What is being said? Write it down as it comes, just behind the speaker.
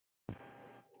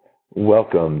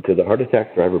Welcome to the Heart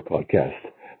Attack Driver Podcast.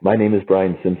 My name is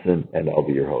Brian Simpson, and I'll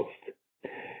be your host.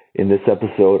 In this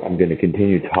episode, I'm going to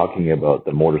continue talking about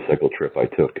the motorcycle trip I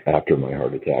took after my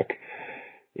heart attack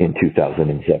in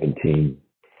 2017.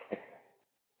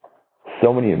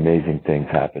 So many amazing things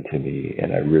happened to me,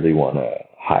 and I really want to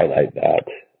highlight that.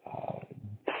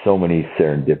 So many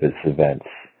serendipitous events.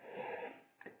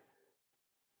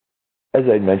 As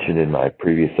I mentioned in my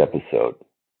previous episode,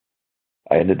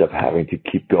 I ended up having to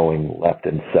keep going left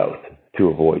and south to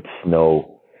avoid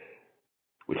snow,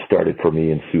 which started for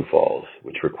me in Sioux Falls,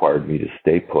 which required me to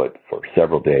stay put for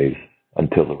several days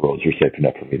until the roads were safe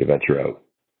enough for me to venture out.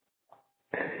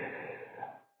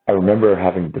 I remember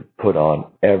having to put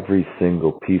on every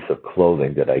single piece of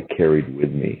clothing that I carried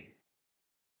with me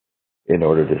in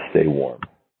order to stay warm.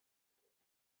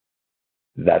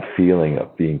 That feeling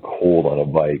of being cold on a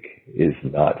bike is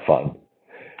not fun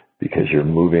because you're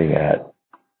moving at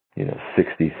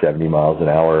 60, 70 miles an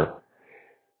hour.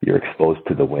 You're exposed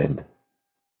to the wind.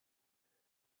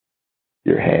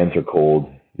 Your hands are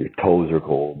cold. Your toes are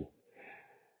cold.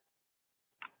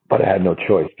 But I had no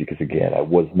choice because, again, I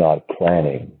was not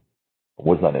planning, I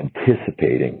was not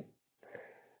anticipating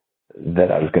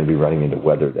that I was going to be running into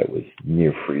weather that was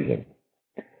near freezing.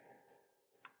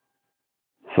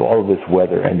 So all of this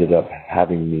weather ended up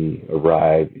having me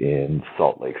arrive in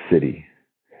Salt Lake City.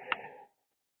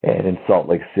 And in Salt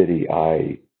Lake City,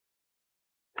 I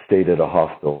stayed at a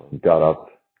hostel and got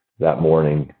up that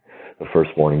morning, the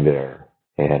first morning there,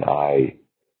 and I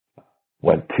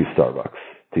went to Starbucks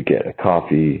to get a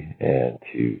coffee and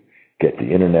to get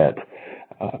the internet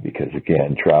because,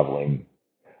 again, traveling,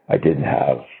 I didn't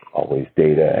have always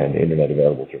data and internet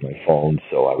available through my phone,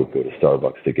 so I would go to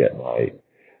Starbucks to get my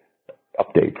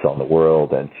updates on the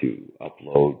world and to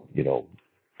upload,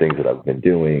 things that I've been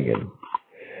doing. And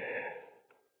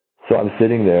so I'm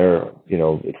sitting there,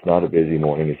 it's not a busy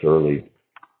morning, it's early.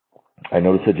 I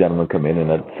noticed a gentleman come in,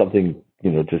 and something,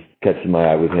 just catches my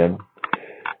eye with him.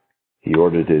 He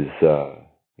ordered his,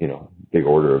 big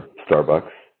order of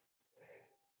Starbucks,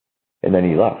 and then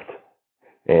he left.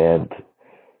 And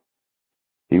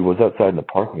he was outside in the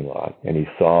parking lot, and he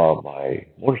saw my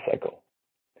motorcycle.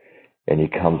 And he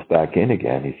comes back in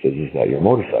again. He says, "Is that your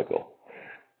motorcycle?"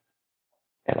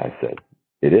 And I said,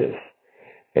 "It is."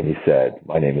 And he said,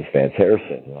 "My name is Vance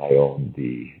Harrison, and I own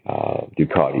the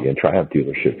Ducati and Triumph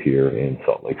dealership here in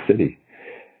Salt Lake City."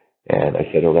 And I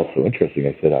said, "Oh, that's so interesting."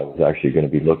 I said, "I was actually going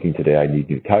to be looking today. I need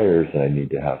new tires, and I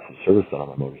need to have some service done on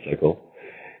my motorcycle.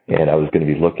 And I was going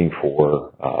to be looking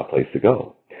for a place to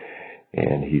go."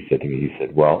 And he said to me,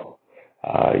 "Well,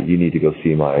 you need to go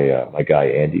see my guy,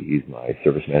 Andy. He's my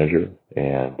service manager."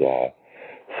 And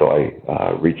so I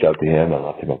reached out to him. I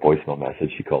left him a voicemail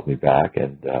message. He called me back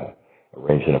and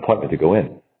arranged an appointment to go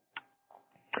in.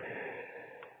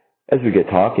 As we get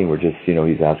talking, we're just,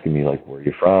 he's asking me, like, "Where are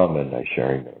you from?" And I'm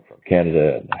sharing that I'm from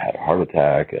Canada, and I had a heart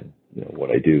attack, and, what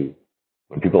I do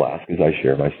when people ask is I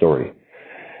share my story.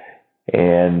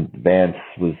 And Vance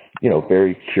was,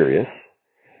 very curious.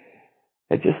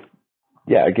 And just,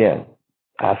 again,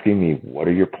 asking me, "What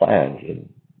are your plans?" And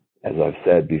as I've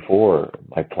said before,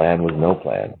 my plan was no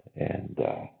plan. And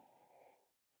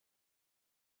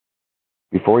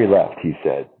before he left, he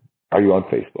said, "Are you on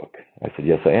Facebook?" I said,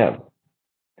 "Yes, I am."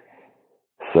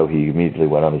 So he immediately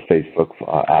went on his Facebook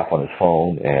app on his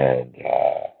phone, and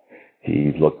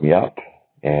he looked me up,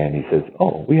 and he says,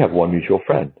 "Oh, we have one mutual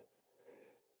friend."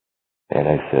 And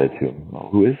I said to him, "Well,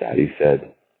 who is that?" He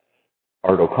said,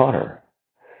 "Art O'Connor."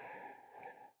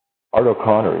 Art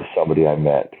O'Connor is somebody I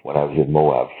met when I was in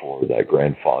Moab for that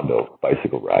Grand Fondo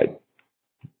bicycle ride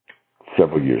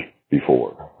several years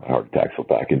before a heart attack, so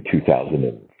back in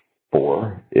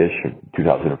 2004-ish,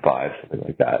 2005, something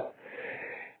like that.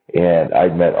 And I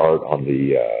met Art on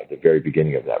the very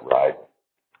beginning of that ride.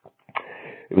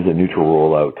 It was a neutral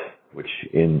rollout, which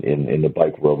in the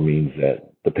bike world means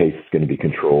that the pace is going to be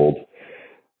controlled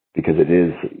because it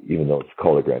is, even though it's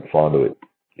called a Grand Fondo,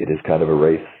 it is kind of a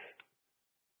race.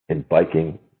 In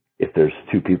biking, if there's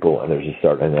two people and there's a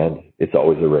start and an end, it's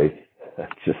always a race.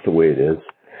 That's just the way it is.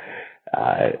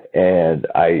 And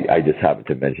I just happened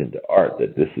to mention to Art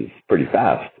that this is pretty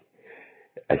fast.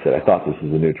 I said, "I thought this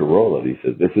was a neutral rollout." He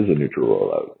said, "This is a neutral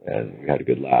rollout." And we had a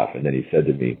good laugh. And then he said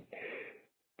to me,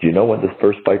 "Do you know when the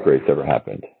first bike race ever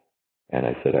happened?" And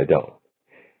I said, "I don't."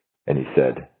 And he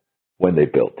said, "When they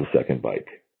built the second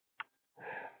bike."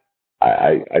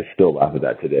 I still laugh at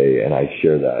that today, and I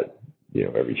share that,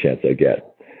 every chance I get.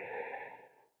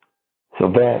 So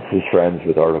Vance is friends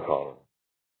with Art O'Connor.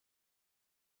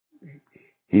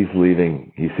 He's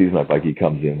leaving. He sees my bike. He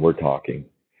comes in. We're talking.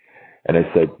 And I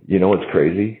said, "You know what's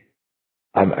crazy?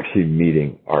 I'm actually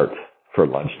meeting Art for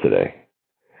lunch today.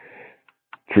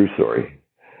 True story.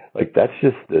 Like, that's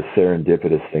just the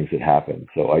serendipitous things that happen.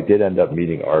 So I did end up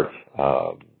meeting Art,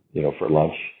 for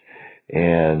lunch,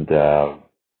 and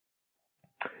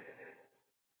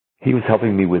he was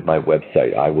helping me with my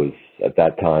website. I was, at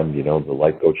that time, the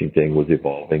life coaching thing was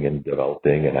evolving and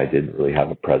developing, and I didn't really have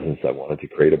a presence. I wanted to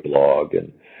create a blog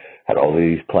and had all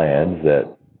these plans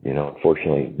that,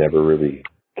 unfortunately never really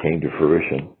came to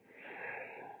fruition.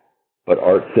 But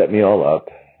Art set me all up,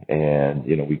 and,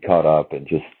 we caught up, and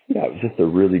it was just a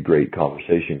really great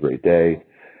conversation, great day.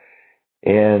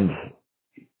 And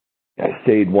I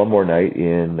stayed one more night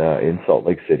in Salt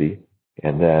Lake City,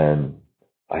 and then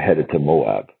I headed to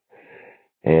Moab.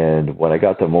 And when I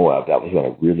got to Moab, that was when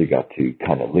I really got to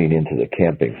kind of lean into the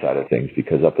camping side of things,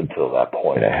 because up until that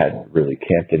point, I hadn't really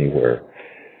camped anywhere.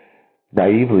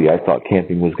 Naively, I thought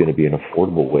camping was going to be an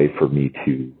affordable way for me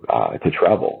to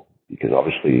travel, because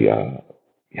obviously,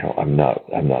 I'm not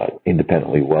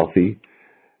independently wealthy.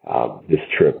 This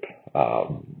trip,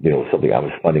 was something I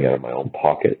was funding out of my own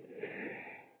pocket.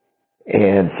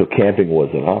 And so camping was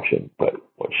an option. But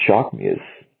what shocked me is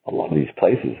a lot of these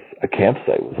places, a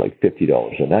campsite was like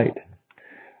 $50 a night.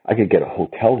 I could get a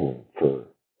hotel room for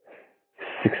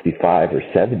 $65 or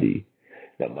 $70.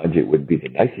 Now, mind you, it wouldn't be the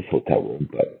nicest hotel room,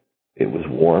 but it was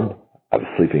warm. I was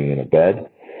sleeping in a bed.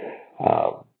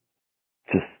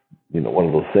 Just, one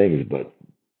of those things. But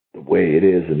the way it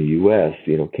is in the U.S.,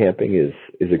 camping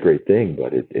is a great thing,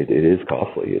 but it is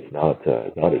costly. It's not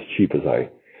as cheap as I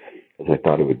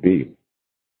thought it would be.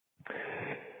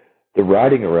 The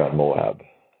riding around Moab,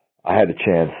 I had a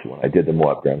chance when I did the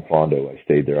Moab Grand Fondo. I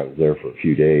stayed there. I was there for a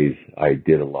few days. I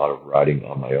did a lot of riding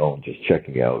on my own, just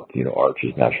checking out,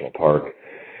 Arches National Park.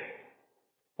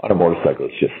 On a motorcycle,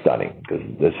 it's just stunning, because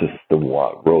the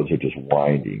roads are just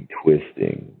winding,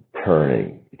 twisting,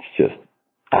 turning. It's just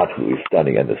absolutely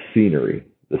stunning. And the scenery,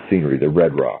 the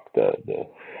red rock, the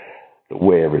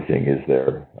way everything is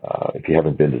there. If you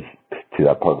haven't been to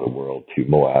that part of the world, to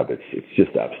Moab, it's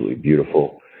just absolutely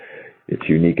beautiful. It's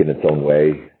unique in its own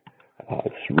way.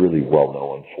 It's really well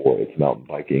known for its mountain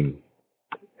biking,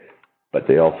 but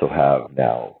they also have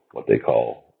now what they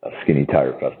call a skinny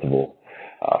tire festival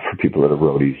for people that are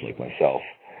roadies like myself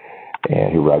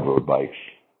and who ride road bikes.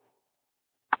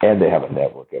 And they have a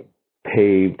network of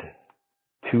paved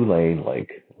 2-lane,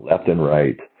 like left and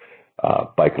right,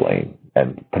 bike lane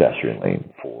and pedestrian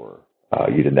lane for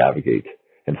you to navigate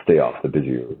and stay off the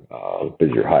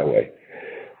busier highway.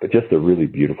 But just a really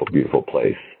beautiful, beautiful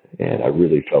place. And I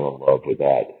really fell in love with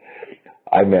that.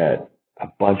 I met a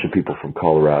bunch of people from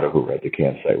Colorado who were at the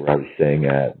campsite where I was staying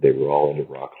at. They were all into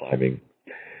rock climbing.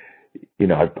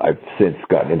 I've since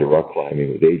gotten into rock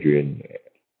climbing with Adrian,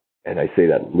 and I say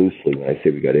that loosely when I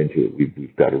say we got into it.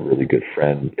 We've got a really good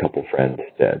couple friends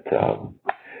that,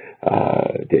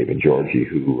 Dave and Georgie,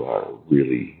 who are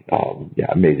really,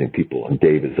 amazing people. And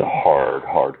Dave is a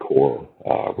hardcore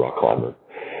rock climber.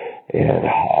 And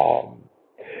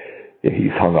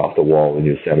he's hung off the wall in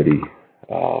Yosemite.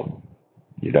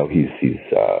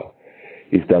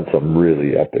 He's done some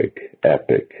really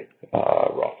epic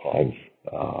rock climbs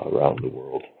around the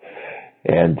world,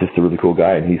 and just a really cool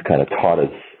guy. And he's kind of taught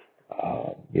us,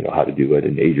 how to do it.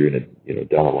 And Adrian had,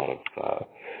 done a lot of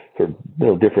sort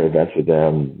of different events with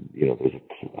them. There's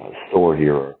a store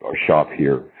here or shop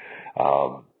here.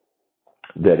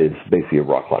 That is basically a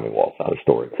rock climbing wall. It's not a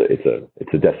store.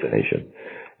 It's a destination,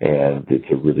 and it's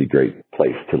a really great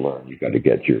place to learn. You've got to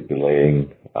get your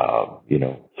belaying,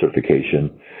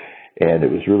 certification, and it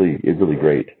was really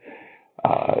great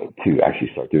to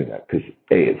actually start doing that, because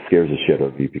it scares the shit out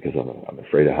of me because I'm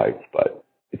afraid of heights, but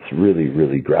it's really,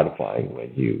 really gratifying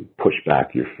when you push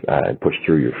back push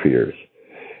through your fears.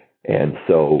 And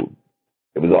so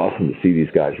it was awesome to see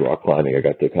these guys rock climbing. I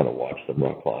got to kind of watch them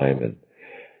rock climb, and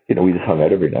we just hung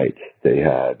out every night. They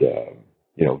had,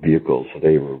 vehicles, so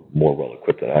they were more well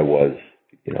equipped than I was.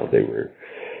 They were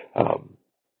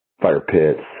fire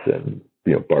pits and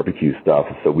barbecue stuff,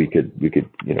 so we could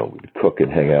cook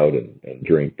and hang out and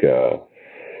drink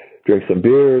some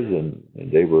beers,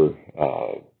 and they were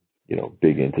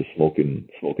big into smoking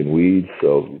weed,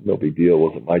 so no big deal.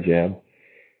 Wasn't my jam.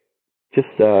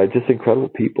 Just incredible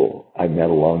people I met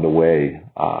along the way.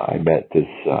 I met this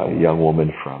young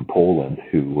woman from Poland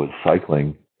who was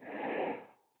cycling.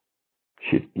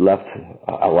 She left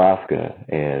Alaska,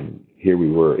 and here we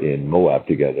were in Moab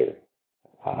together.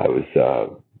 I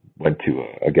went to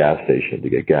a gas station to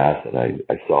get gas, and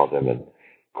I saw them, and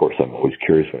of course I'm always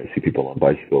curious when I see people on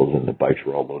bicycles, and the bikes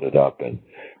were all loaded up, and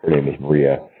her name is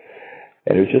Maria.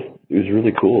 And it was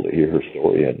really cool to hear her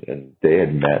story, and they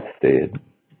had met,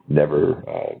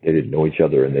 they didn't know each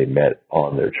other, and they met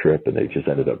on their trip, and they just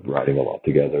ended up riding a lot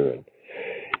together. And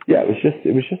yeah,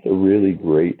 it was just a really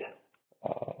great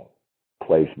uh,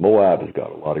 place. Moab has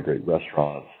got a lot of great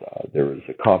restaurants. There was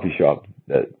a coffee shop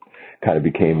that kind of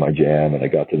became my jam, and I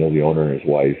got to know the owner and his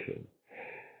wife. And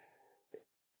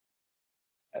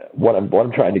what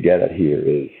I'm trying to get at here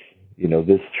is,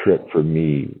 this trip for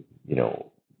me,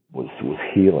 was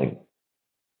healing.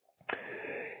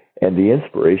 And the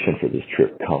inspiration for this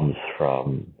trip comes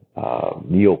from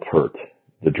Neil Peart,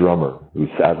 the drummer who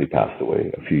sadly passed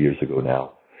away a few years ago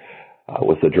now.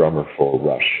 Was the drummer for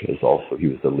Rush. He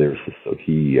was the lyricist. So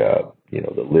he,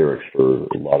 the lyrics for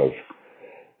a lot of,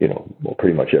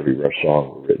 pretty much every Rush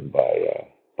song were written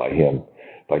by him,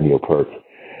 by Neil Peart.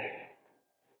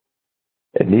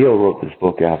 And Neil wrote this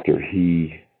book after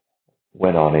he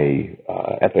went on a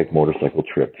epic motorcycle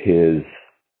trip. His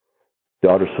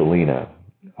daughter Selena,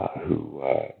 who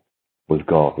was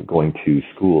going to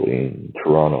school in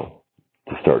Toronto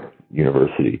to start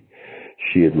university,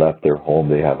 she had left their home.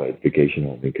 They have a vacation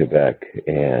home in Quebec,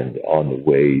 and on the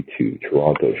way to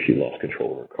Toronto, she lost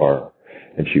control of her car,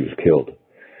 and she was killed.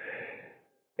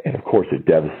 And of course, it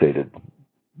devastated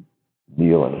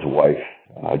Neil and his wife,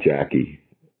 Jackie.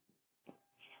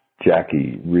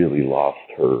 Jackie really lost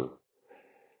her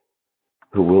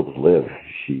will to live.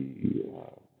 She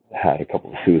had a couple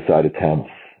of suicide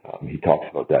attempts. He talks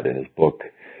about that in his book.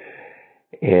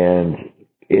 And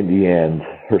in the end,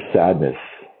 her sadness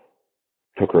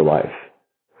took her life.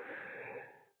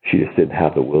 She just didn't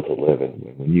have the will to live.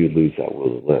 And when you lose that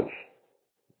will to live,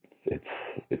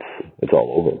 it's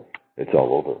all over. It's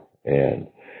all over. And,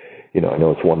 I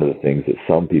know it's one of the things that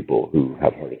some people who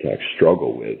have heart attacks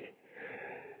struggle with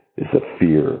is the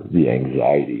fear, the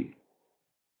anxiety.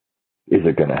 Is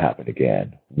it going to happen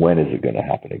again? When is it going to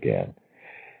happen again?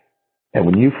 And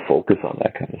when you focus on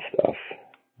that kind of stuff,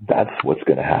 that's what's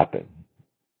going to happen.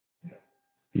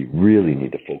 You really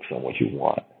need to focus on what you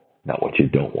want, not what you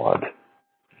don't want.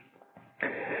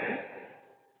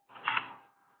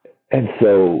 And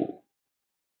so,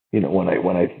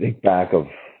 when I think back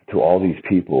to all these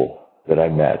people that I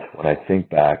met, when I think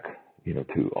back,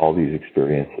 to all these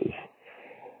experiences,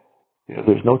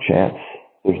 there's no chance.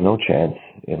 There's no chance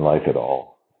in life at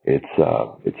all.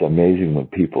 It's amazing when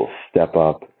people step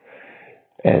up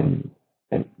and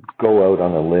go out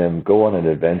on a limb, go on an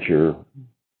adventure,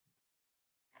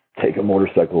 take a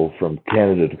motorcycle from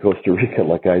Canada to Costa Rica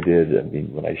like I did. I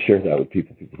mean, when I share that with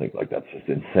people, people think like that's just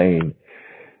insane.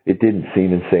 It didn't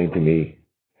seem insane to me.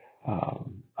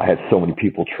 I had so many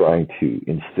people trying to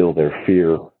instill their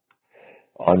fear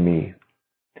on me,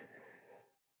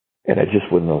 and I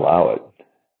just wouldn't allow it,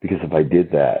 because if I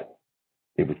did that,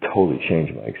 it would totally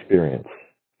change my experience.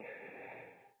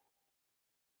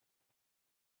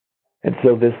 And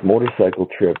so this motorcycle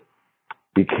trip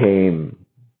became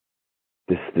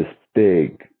this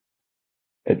big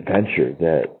adventure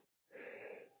that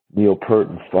Neil Peart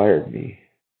inspired me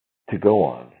to go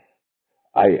on.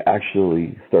 I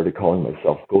actually started calling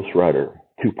myself Ghost Rider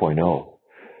 2.0.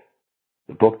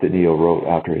 The book that Neil wrote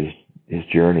after his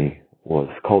journey was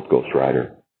called Ghost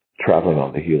Rider, Traveling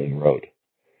on the Healing Road.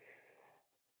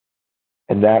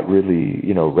 And that really,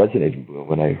 resonated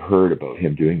when I heard about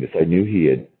him doing this. I knew he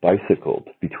had bicycled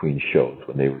between shows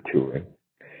when they were touring.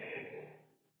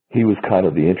 He was kind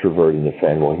of the introvert in the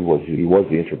fan. Well, he was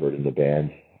the introvert in the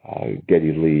band.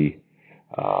 Geddy Lee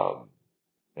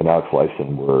and Alex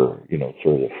Lifeson were,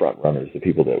 sort of the front runners, the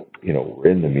people that, were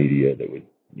in the media that would,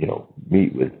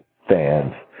 meet with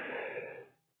fans.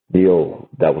 Neil,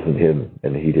 that wasn't him,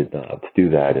 and he did not do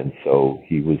that. And so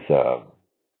he was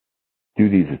do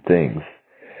these things.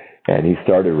 And he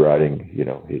started riding,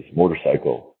 his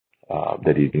motorcycle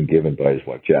that he'd been given by his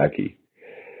wife, Jackie,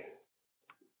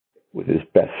 with his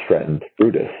best friend,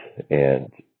 Brutus.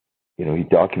 And, he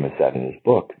documents that in his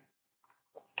book.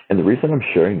 And the reason I'm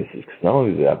sharing this is because not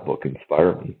only did that book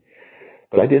inspire me,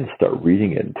 but I didn't start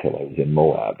reading it until I was in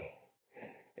Moab.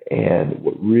 And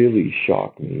what really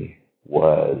shocked me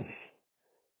was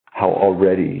how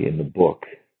already in the book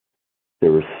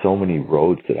there were so many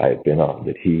roads that I had been on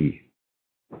that he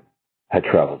had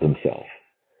traveled himself.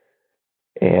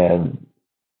 And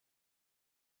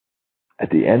at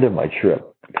the end of my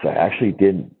trip, because I actually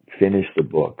didn't finish the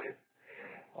book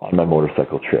on my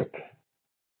motorcycle trip,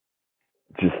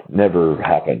 just never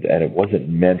happened. And it wasn't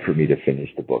meant for me to finish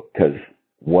the book, because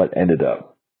what ended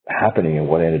up happening and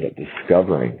what I ended up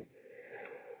discovering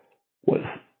was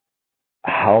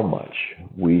how much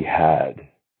we had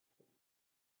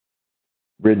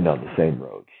ridden on the same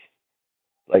roads.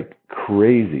 Like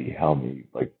crazy how many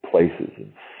places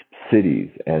and cities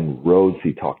and roads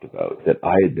he talked about that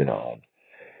I had been on.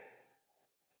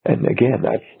 And again,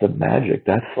 that's the magic.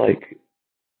 That's like,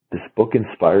 this book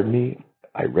inspired me.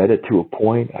 I read it to a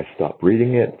point. I stopped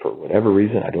reading it for whatever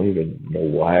reason. I don't even know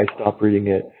why I stopped reading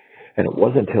it. And it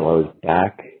wasn't until I was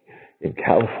back in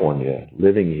California,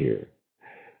 living here,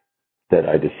 that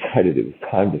I decided it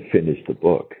was time to finish the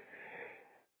book.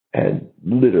 And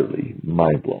literally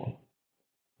mind blown.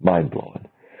 Mind blowing.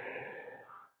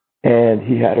 And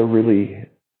he had a really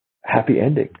happy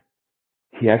ending.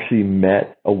 He actually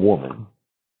met a woman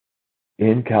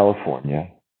in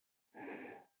California.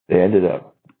 They ended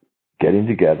up getting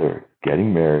together,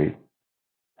 getting married,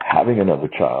 having another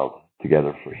child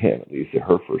together for him, at least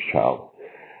her first child.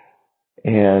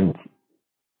 And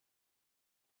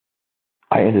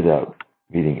I ended up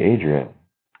meeting Adrienne.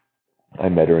 I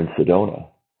met her in Sedona.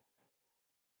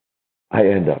 I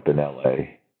end up in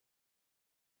LA.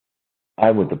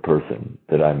 I'm with the person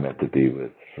that I'm meant to be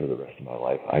with for the rest of my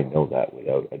life. I know that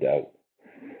without a doubt.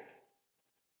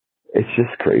 It's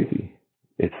just crazy.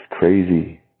 It's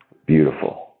crazy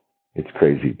beautiful. It's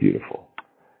crazy beautiful.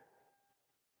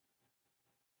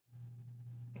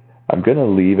 I'm going to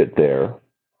leave it there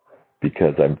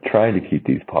because I'm trying to keep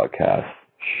these podcasts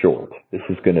short. This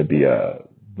is going to be a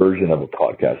version of a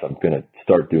podcast. I'm going to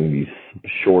start doing these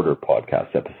shorter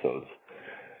podcast episodes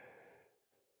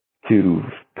to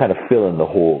kind of fill in the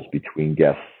holes between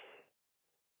guests,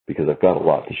 because I've got a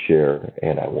lot to share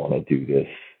and I want to do this,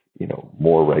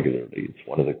 more regularly. It's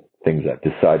one of the things I've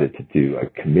decided to do,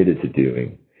 I committed to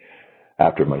doing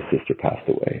after my sister passed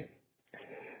away.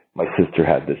 My sister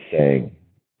had this saying,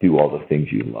 do all the things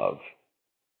you love.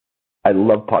 I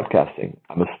love podcasting.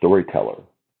 I'm a storyteller.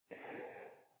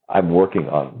 I'm working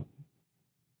on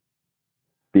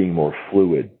being more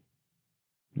fluid,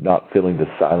 not filling the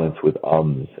silence with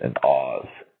ums and ahs,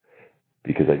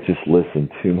 because I just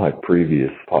listened to my previous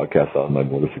podcast on my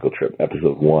motorcycle trip,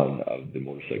 episode 1 of the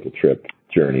motorcycle trip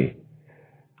journey,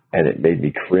 and it made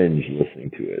me cringe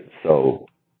listening to it. So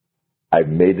I've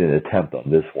made an attempt on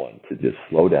this one to just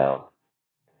slow down,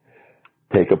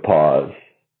 take a pause.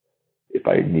 If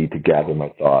I need to gather my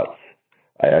thoughts,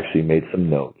 I actually made some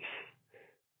notes.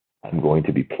 I'm going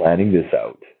to be planning this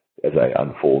out as I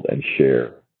unfold and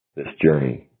share this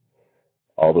journey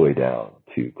all the way down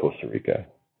to Costa Rica,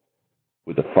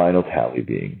 with the final tally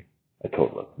being a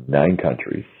total of 9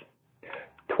 countries,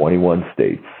 21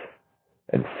 states,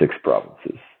 and 6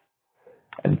 provinces,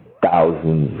 and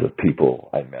thousands of people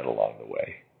I met along the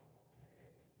way.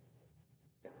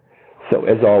 So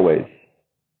as always,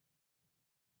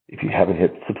 if you haven't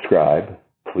hit subscribe,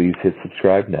 please hit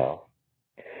subscribe now.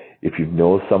 If you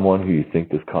know someone who you think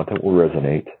this content will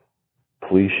resonate,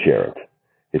 please share it.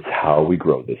 It's how we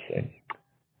grow this thing.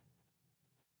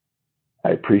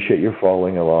 I appreciate your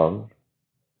following along.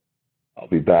 I'll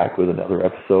be back with another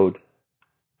episode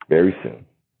very soon.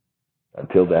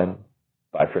 Until then,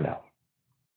 bye for now.